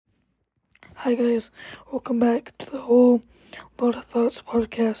Hi guys, welcome back to the whole Lot of Thoughts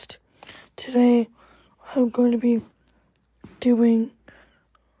podcast. Today I'm going to be doing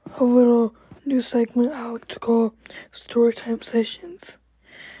a little new segment I like to call Storytime Sessions.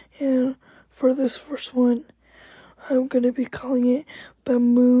 And for this first one, I'm going to be calling it the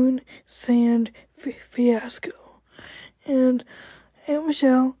Moon Sand Fiasco. And Aunt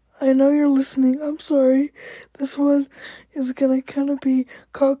Michelle, I know you're listening. I'm sorry. This one is going to kind of be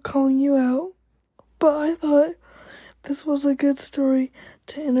calling you out. But I thought this was a good story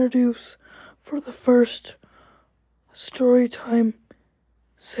to introduce for the first story time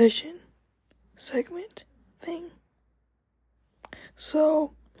segment thing.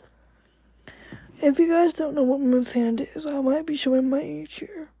 So, if you guys don't know what moon sand is, I might be showing my age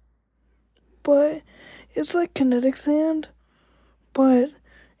here. But it's like kinetic sand, but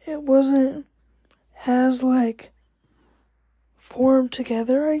it wasn't as formed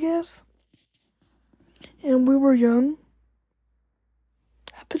together, I guess. And we were young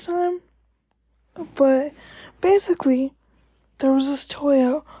at the time. But basically, there was this toy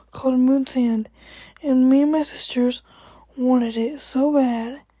out called moon sand, and me and my sisters wanted it so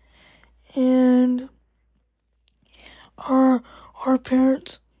bad. And our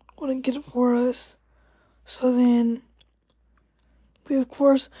parents wouldn't get it for us. So then we of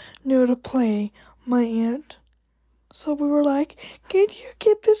course knew how to play, my aunt. So we were like, "Can you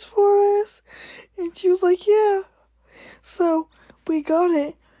get this for us?" And she was like, "Yeah." So we got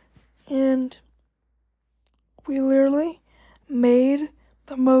it, and we literally made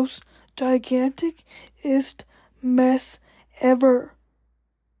the most gigantic-est mess ever.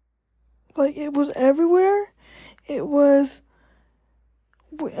 It was everywhere. It was,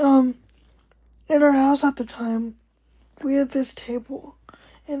 in our house at the time, we had this table,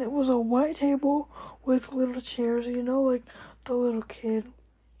 and it was a white table with little chairs, the little kid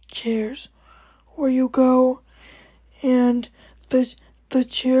chairs, where you go, and the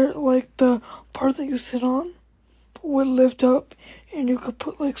chair, the part that you sit on, would lift up, and you could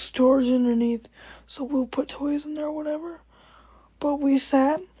put, storage underneath, so we'll put toys in there or whatever. But we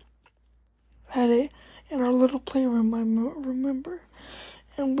sat at it in our little playroom, I remember,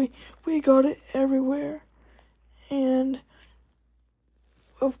 and we got it everywhere, and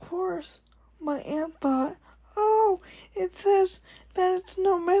of course, my aunt thought, "Oh, it says that it's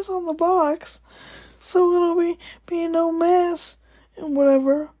no mess on the box, so it'll be no mess," and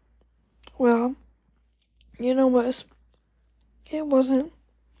whatever. Well, you know what? It wasn't.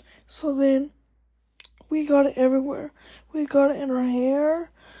 So then, we got it everywhere. We got it in our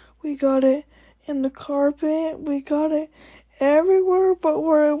hair, we got it in the carpet, we got it everywhere but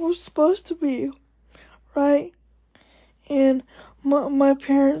where it was supposed to be, right? And my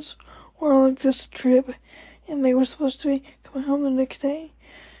parents were on this trip, and they were supposed to be coming home the next day.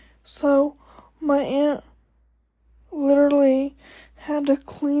 So my aunt literally had to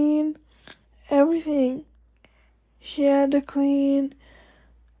clean everything. She had to clean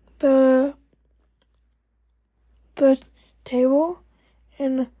the table,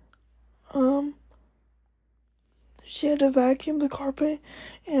 and she had to vacuum the carpet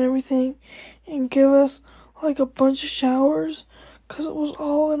and everything, and give us a bunch of showers, 'cause it was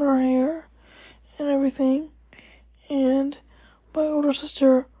all in our hair and everything. And my older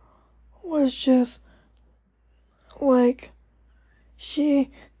sister was just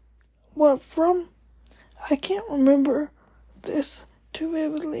I can't remember this too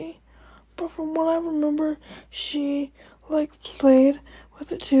vividly, but from what I remember, she played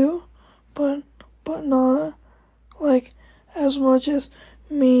with it too, but not as much as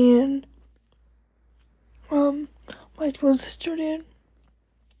me and my twin sister did.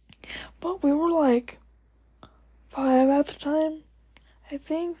 But we were 5 at the time, I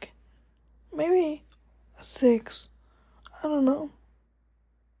think. Maybe 6. I don't know.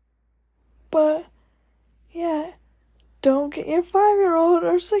 But yeah, don't get your 5-year-old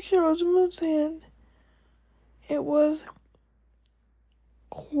or 6-year-old's moon sand. It was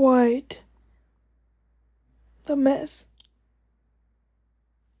quite the mess.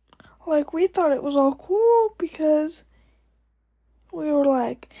 We thought it was all cool because we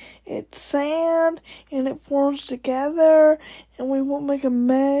were it's sand and it forms together and we won't make a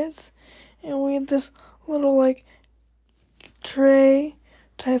mess. And we had this little tray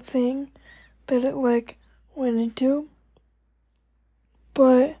type thing that it went into.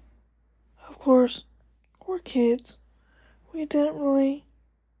 But of course, we're kids. We didn't really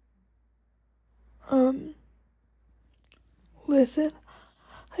listen,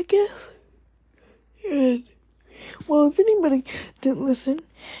 I guess. And well, if anybody didn't listen,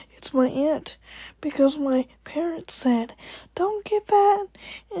 it's my aunt, because my parents said, "Don't get that,"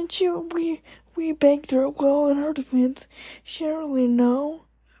 and we begged her. Well, in her defense, she didn't really know,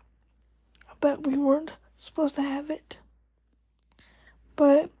 but we weren't supposed to have it.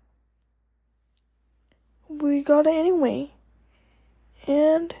 But we got it anyway,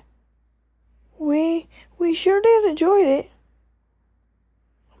 and we sure did enjoy it.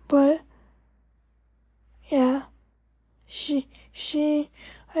 But yeah,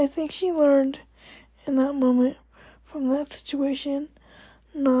 I think she learned in that moment from that situation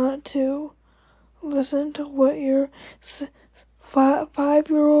not to listen to what your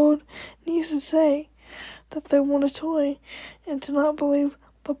 5-year-old nieces say that they want a toy, and to not believe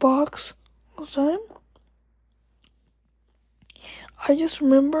the box all the time. I just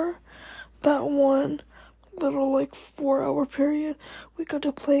remember that one little 4-hour period we got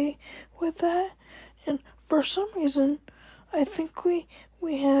to play with that, and for some reason I think we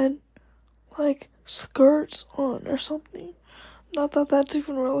had skirts on or something. Not that that's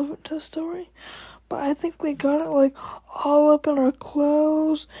even relevant to the story, but I think we got it all up in our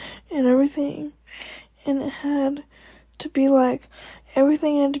clothes and everything, and it had to be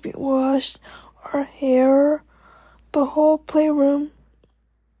everything had to be washed, our hair, the whole playroom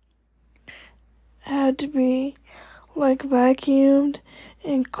had to be vacuumed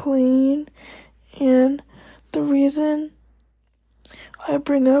and clean. And the reason I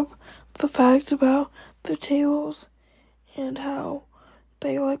bring up the fact about the tables and how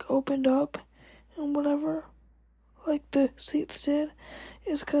they opened up and whatever, the seats did,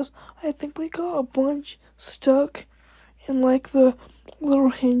 is because I think we got a bunch stuck in the little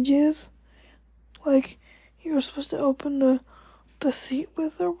hinges, you were supposed to open the seat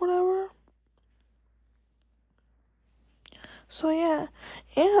with or whatever. So yeah,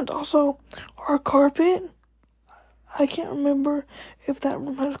 and also our carpet, I can't remember if that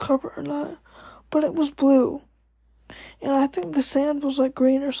room had a carpet or not, but it was blue, and I think the sand was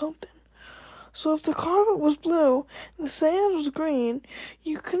green or something. So if the carpet was blue, the sand was green,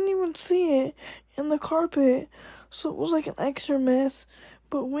 you couldn't even see it in the carpet, so it was an extra mess,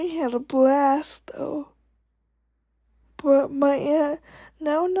 but we had a blast though. But my aunt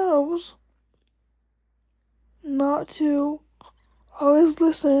now knows not to always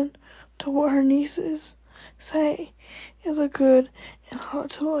listen to what her nieces say is a good and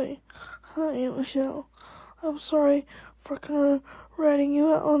hot toy. Huh, Aunt Michelle? I'm sorry for kind of ratting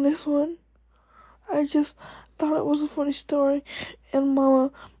you out on this one. I just thought it was a funny story, and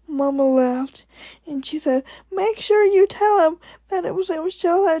Mama laughed, and she said, "Make sure you tell him that it was Aunt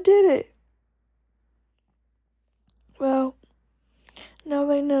Michelle that did it." Well, now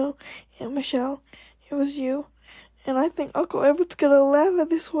they know, Aunt Michelle, it was you. And I think Uncle Evan's gonna laugh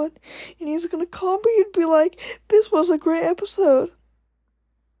at this one, and he's gonna call me and be like, "This was a great episode."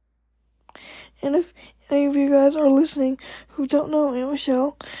 And if any of you guys are listening who don't know Aunt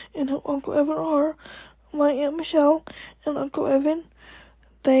Michelle and who Uncle Evan are, my Aunt Michelle and Uncle Evan,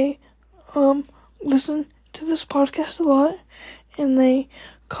 they listen to this podcast a lot, and they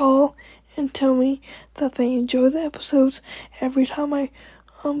call and tell me that they enjoy the episodes every time I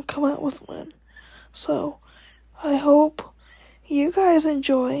come out with one. So I hope you guys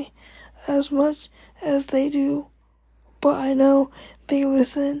enjoy as much as they do, but I know they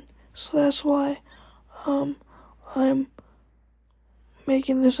listen, so that's why I'm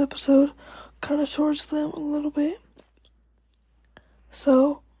making this episode kind of towards them a little bit.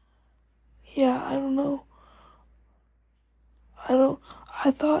 So yeah, I don't know. I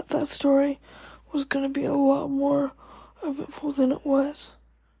thought that story was gonna be a lot more eventful than it was.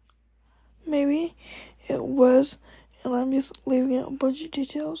 Maybe it was, and I'm just leaving out a bunch of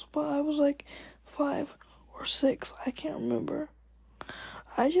details, but I was 5 or 6, I can't remember.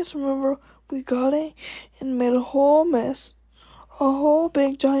 I just remember we got it and made a whole mess, a whole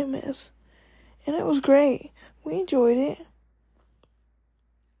big giant mess, and it was great. We enjoyed it,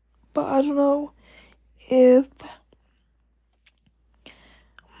 but I don't know if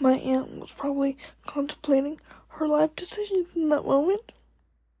my aunt was probably contemplating her life decisions in that moment.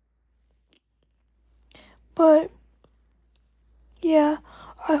 But yeah,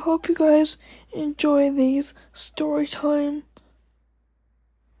 I hope you guys enjoy these story time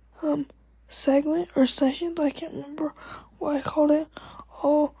segment or sessions. I can't remember what I called it.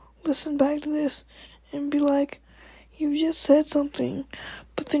 I'll listen back to this and be like, "You just said something,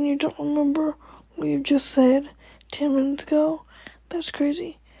 but then you don't remember what you just said 10 minutes ago." That's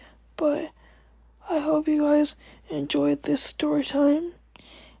crazy. But I hope you guys enjoyed this story time.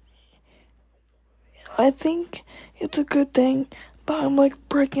 I think it's a good thing that I'm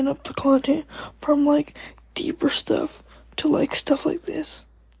breaking up the content from deeper stuff to stuff like this.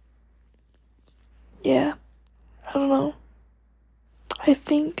 yeah, I don't know. I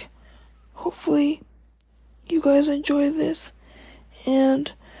think, hopefully, you guys enjoy this,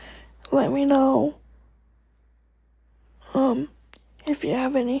 and let me know, if you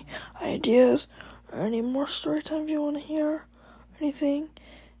have any ideas or any more story times you want to hear, or anything.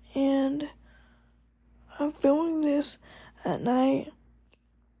 And I'm filming this at night.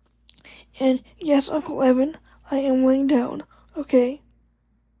 And yes, Uncle Evan, I am laying down, okay?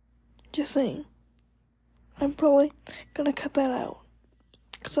 Just saying. I'm probably gonna cut that out,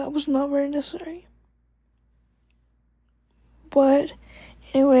 because that was not very necessary. But,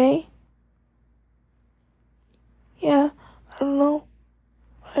 anyway, yeah, I don't know.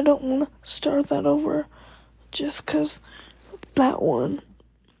 I don't want to start that over just because that one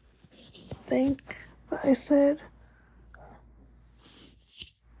thing that I said.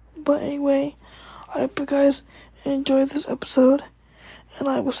 But anyway, I hope you guys enjoyed this episode, and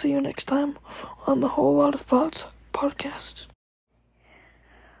I will see you next time on the Whole Lot of Thoughts podcast.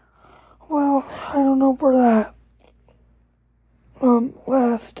 Well, I don't know where that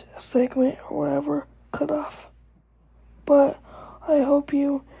last segment or whatever cut off, but I hope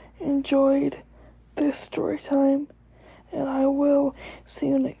you enjoyed this story time, and I will see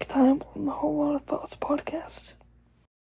you next time on the Whole Lot of Thoughts podcast.